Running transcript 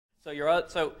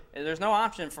So there's no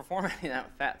option for formatting that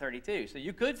with FAT32. So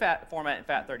you could format in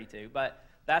FAT32, but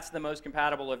that's the most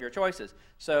compatible of your choices.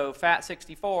 So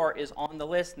FAT64 is on the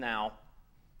list now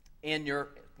when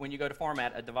you go to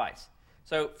format a device.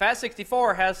 So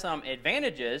FAT64 has some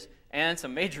advantages and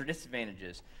some major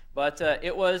disadvantages. But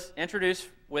it was introduced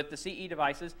with the CE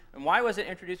devices. And why was it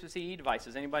introduced with CE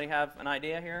devices? Anybody have an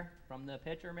idea here from the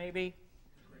picture, maybe?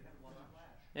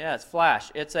 Yeah, it's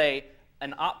Flash. It's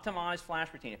an optimized Flash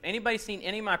routine. If anybody's seen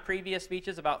any of my previous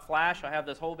speeches about Flash, I have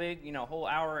this whole big, whole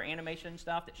hour animation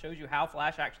stuff that shows you how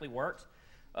Flash actually works.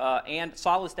 And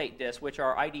solid-state disks, which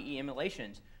are IDE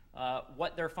emulations.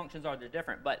 What their functions are, they're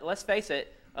different. But let's face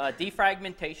it,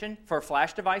 defragmentation for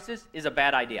Flash devices is a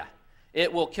bad idea.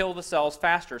 It will kill the cells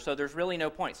faster, so there's really no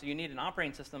point. So you need an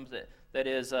operating system that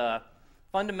is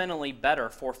fundamentally better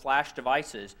for Flash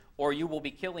devices, or you will be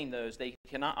killing those. They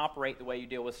cannot operate the way you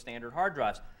deal with standard hard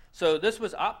drives. So this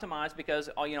was optimized because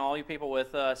all you people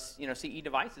with CE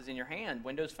devices in your hand,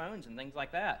 Windows phones and things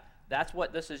like that, that's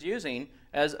what this is using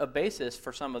as a basis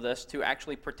for some of this to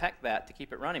actually protect that, to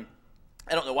keep it running.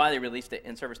 I don't know why they released it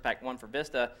in Service Pack 1 for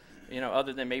Vista,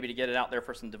 other than maybe to get it out there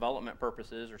for some development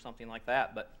purposes or something like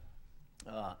that.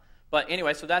 But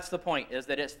anyway, so that's the point, is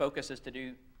that its focus is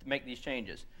to make these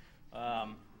changes.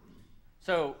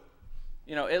 So,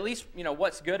 at least,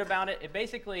 what's good about it,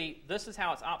 basically, this is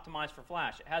how it's optimized for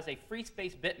Flash. It has a free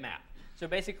space bitmap. So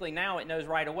basically now it knows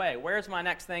right away, where's my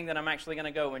next thing that I'm actually going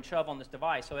to go and shove on this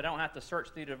device, so I don't have to search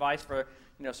through the device for,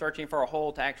 searching for a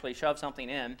hole to actually shove something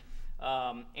in.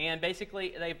 And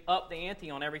basically, they've upped the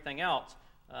ante on everything else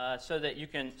so that you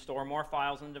can store more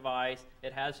files on the device.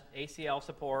 It has ACL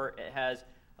support. It has,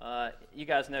 you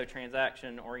guys know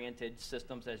transaction-oriented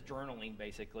systems as journaling,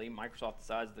 basically. Microsoft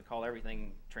decides to call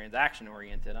everything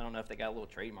transaction-oriented. I don't know if they got a little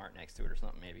trademark next to it or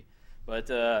something, maybe. But,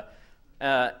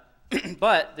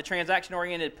 but the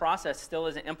transaction-oriented process still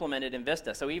isn't implemented in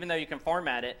Vista. So even though you can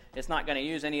format it, it's not going to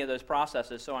use any of those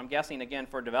processes. So I'm guessing, again,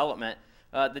 for development,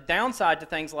 the downside to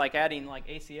things like adding like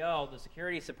ACL, the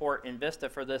security support in Vista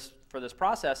for this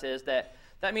process is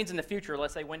that means in the future,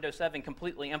 let's say Windows 7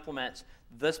 completely implements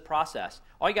this process.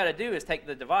 All you got to do is take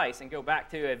the device and go back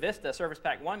to a Vista Service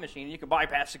Pack 1 machine, and you can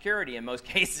bypass security. In most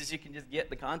cases, you can just get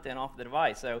the content off the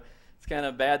device. So it's kind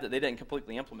of bad that they didn't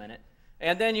completely implement it.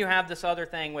 And then you have this other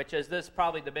thing, which is this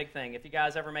probably the big thing. If you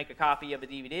guys ever make a copy of a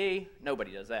DVD,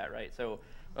 nobody does that, right? So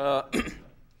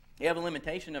you have a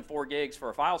limitation of 4 gigs for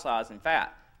a file size in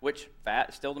FAT, which FAT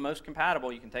is still the most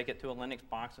compatible. You can take it to a Linux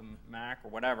box, a Mac, or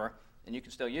whatever, and you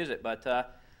can still use it. But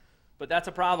that's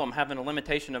a problem, having a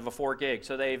limitation of a 4 gig.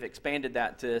 So they've expanded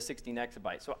that to 16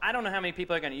 exabytes. So I don't know how many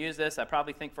people are going to use this. I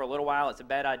probably think for a little while it's a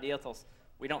bad idea until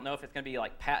we don't know if it's going to be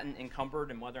like patent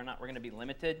encumbered and whether or not we're going to be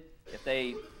limited. If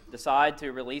they decide to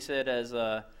release it as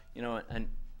a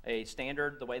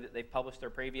standard, the way that they've published their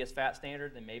previous FAT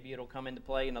standard, then maybe it'll come into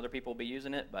play and other people will be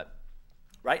using it. But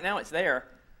right now it's there,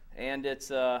 and it's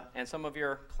and some of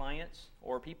your clients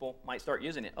or people might start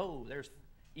using it. Oh, there's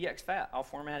EXFAT. I'll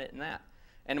format it in that.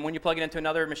 And when you plug it into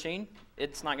another machine,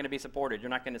 it's not going to be supported. You're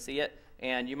not going to see it,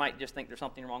 and you might just think there's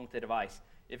something wrong with the device.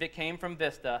 If it came from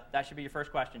Vista, that should be your first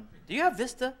question. Do you have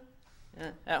Vista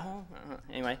at home?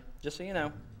 Anyway, just so you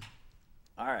know.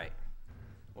 All right.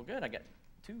 Well, good. I got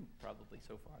 2 probably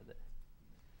so far.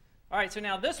 All right, so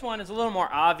now this one is a little more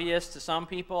obvious to some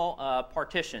people,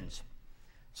 partitions.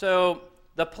 So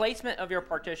the placement of your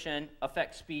partition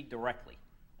affects speed directly.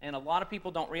 And a lot of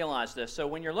people don't realize this. So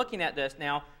when you're looking at this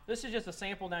now, this is just a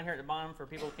sample down here at the bottom for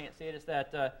people who can't see it. It's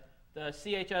that the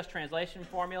CHS translation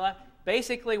formula.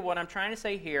 Basically, what I'm trying to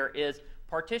say here is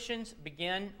partitions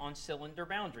begin on cylinder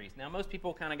boundaries. Now, most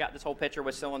people kind of got this whole picture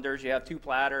with cylinders. You have 2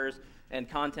 platters and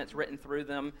contents written through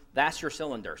them. That's your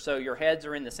cylinder. So your heads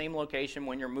are in the same location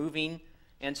when you're moving.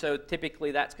 And so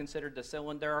typically, that's considered the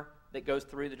cylinder that goes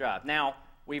through the drive. Now,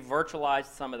 we've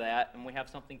virtualized some of that, and we have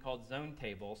something called zone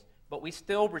tables. But we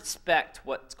still respect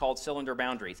what's called cylinder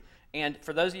boundaries. And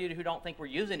for those of you who don't think we're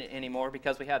using it anymore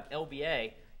because we have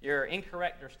LBA, you're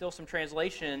incorrect. There's still some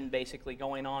translation basically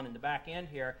going on in the back end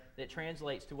here that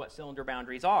translates to what cylinder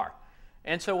boundaries are.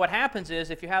 And so what happens is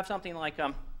if you have something like,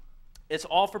 it's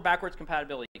all for backwards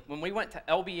compatibility. When we went to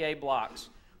LBA blocks,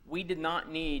 we did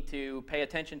not need to pay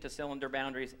attention to cylinder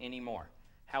boundaries anymore.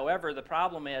 However, the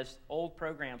problem is old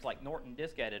programs like Norton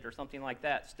Disk Edit or something like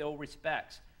that still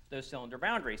respects those cylinder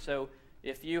boundaries. So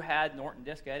if you had Norton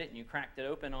Disk Edit and you cracked it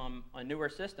open on a newer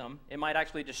system, it might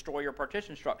actually destroy your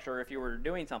partition structure if you were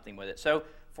doing something with it. So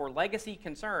for legacy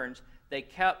concerns, they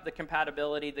kept the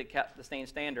compatibility, they kept the same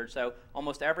standard. So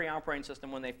almost every operating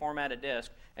system, when they format a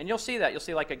disk, and you'll see that, you'll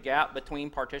see like a gap between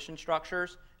partition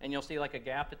structures, and you'll see like a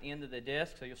gap at the end of the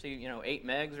disk. So you'll see, you know, 8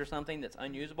 megs or something that's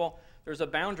unusable. There's a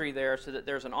boundary there so that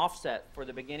there's an offset for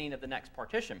the beginning of the next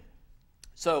partition.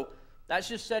 So that's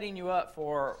just setting you up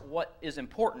for what is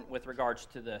important with regards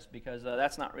to this, because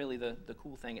that's not really the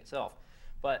cool thing itself.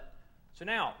 But so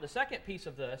now the second piece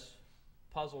of this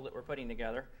puzzle that we're putting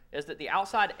together is that the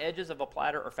outside edges of a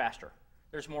platter are faster.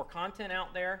 There's more content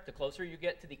out there. The closer you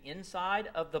get to the inside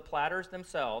of the platters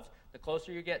themselves, the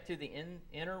closer you get to the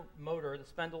inner motor, the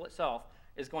spindle itself,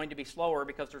 is going to be slower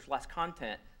because there's less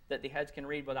content that the heads can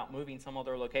read without moving some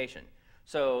other location.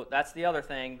 So that's the other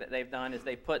thing that they've done, is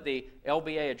they put the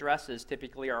LBA addresses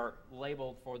typically are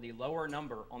labeled for the lower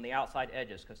number on the outside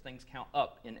edges, because things count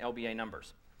up in LBA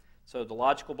numbers. So the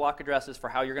logical block addresses for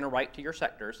how you're going to write to your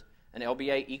sectors, and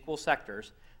LBA equals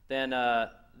sectors, then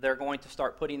they're going to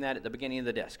start putting that at the beginning of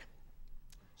the disk.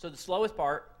 So the slowest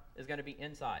part is going to be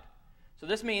inside. So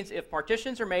this means if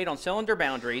partitions are made on cylinder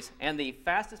boundaries and the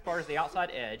fastest part is the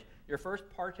outside edge, your first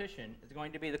partition is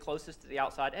going to be the closest to the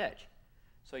outside edge.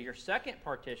 So your second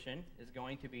partition is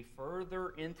going to be further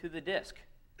into the disk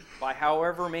by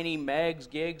however many megs,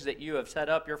 gigs that you have set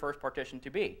up your first partition to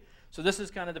be. So this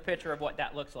is kind of the picture of what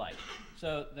that looks like.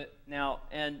 So now,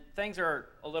 and things are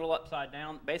a little upside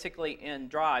down. Basically in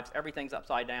drives, everything's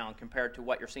upside down compared to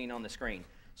what you're seeing on the screen.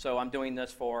 So I'm doing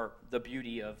this for the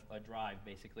beauty of a drive,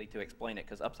 basically, to explain it,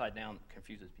 because upside down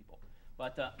confuses people.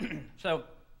 But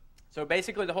so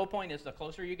basically the whole point is the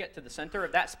closer you get to the center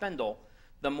of that spindle,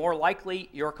 the more likely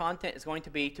your content is going to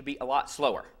be a lot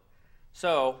slower.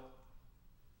 So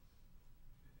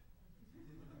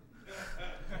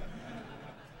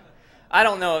I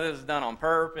don't know if this is done on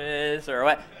purpose or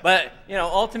what, but you know,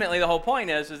 ultimately the whole point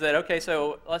is that, okay,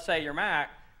 so let's say your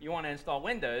Mac, you want to install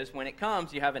Windows. When it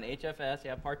comes, you have an HFS, you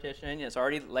have partition, it's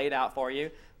already laid out for you.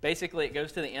 Basically, it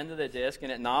goes to the end of the disk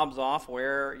and it knobs off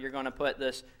where you're going to put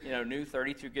this, you know, new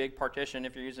 32 gig partition.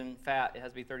 If you're using FAT, it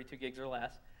has to be 32 gigs or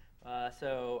less.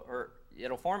 Or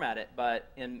it'll format it,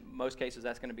 but in most cases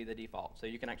that's going to be the default. So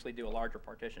you can actually do a larger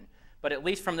partition. But at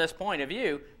least from this point of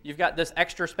view, you've got this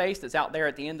extra space that's out there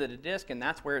at the end of the disk, and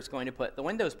that's where it's going to put the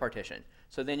Windows partition.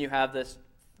 So then you have this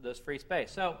free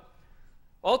space. So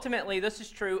ultimately, this is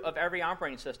true of every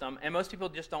operating system, and most people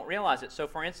just don't realize it. So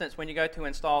for instance, when you go to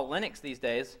install Linux these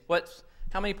days,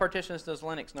 how many partitions does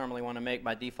Linux normally want to make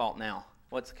by default now?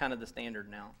 What's kind of the standard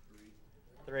now?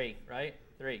 3, right?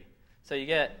 3. So you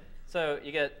get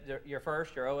your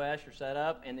first, your OS, your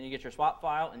setup, and then you get your swap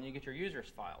file, and you get your users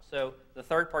file. So the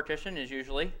third partition is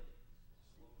usually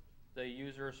the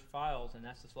users files, and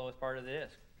that's the slowest part of the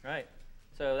disk, right?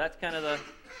 So that's kind of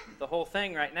the whole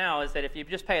thing right now, is that if you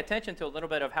just pay attention to a little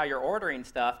bit of how you're ordering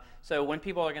stuff, so when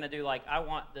people are going to do like, I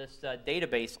want this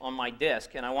database on my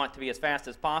disk, and I want it to be as fast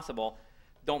as possible,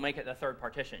 don't make it the third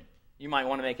partition. You might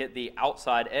want to make it the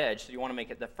outside edge, so you want to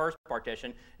make it the first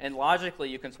partition, and logically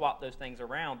you can swap those things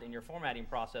around in your formatting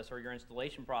process or your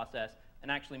installation process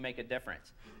and actually make a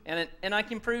difference. And I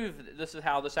can prove that this is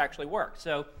how this actually works.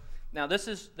 So now this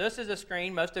is a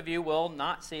screen most of you will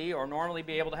not see or normally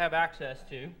be able to have access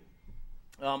to.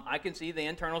 I can see the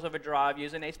internals of a drive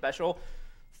using a special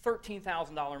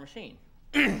 $13,000 machine.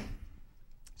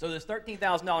 So this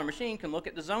 $13,000 machine can look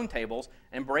at the zone tables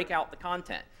and break out the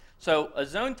content. So a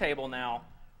zone table now,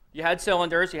 you had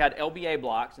cylinders, you had LBA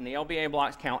blocks, and the LBA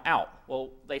blocks count out.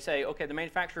 Well, they say, okay, the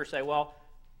manufacturers say, well,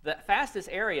 the fastest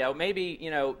area, maybe,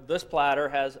 you know, this platter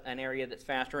has an area that's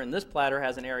faster, and this platter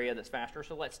has an area that's faster,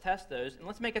 so let's test those, and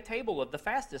let's make a table of the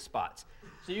fastest spots.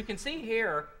 So you can see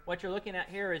here, what you're looking at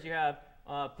here is you have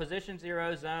position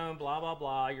 0, zone, blah, blah,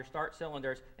 blah, your start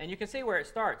cylinders, and you can see where it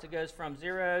starts. It goes from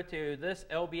 0 to this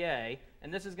LBA,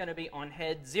 and this is going to be on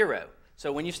head 0.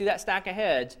 So when you see that stack of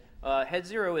heads, head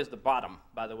 0 is the bottom,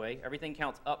 by the way. Everything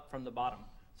counts up from the bottom.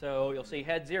 So you'll see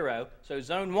head 0. So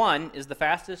zone 1 is the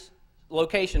fastest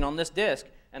location on this disk,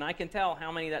 and I can tell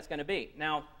how many that's going to be.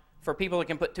 Now, for people that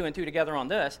can put 2 and 2 together on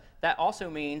this, that also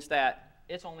means that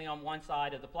it's only on one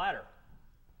side of the platter.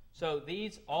 So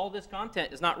all this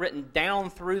content is not written down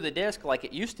through the disk like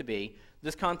it used to be.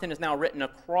 This content is now written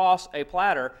across a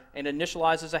platter and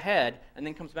initializes a head, and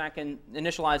then comes back and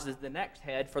initializes the next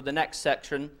head for the next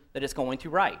section that it's going to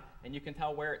write. And you can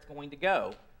tell where it's going to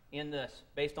go in this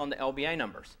based on the LBA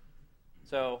numbers.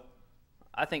 So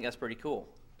I think that's pretty cool.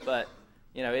 But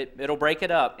you know, it'll break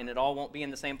it up, and it all won't be in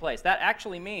the same place. That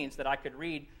actually means that I could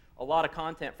read a lot of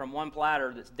content from one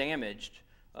platter that's damaged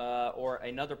or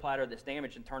another platter that's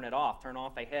damaged and turn it off. Turn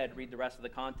off a head, read the rest of the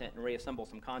content, and reassemble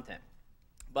some content.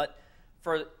 But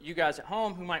for you guys at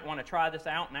home who might want to try this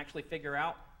out and actually figure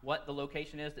out what the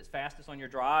location is that's fastest on your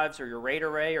drives or your RAID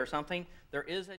array or something, there is a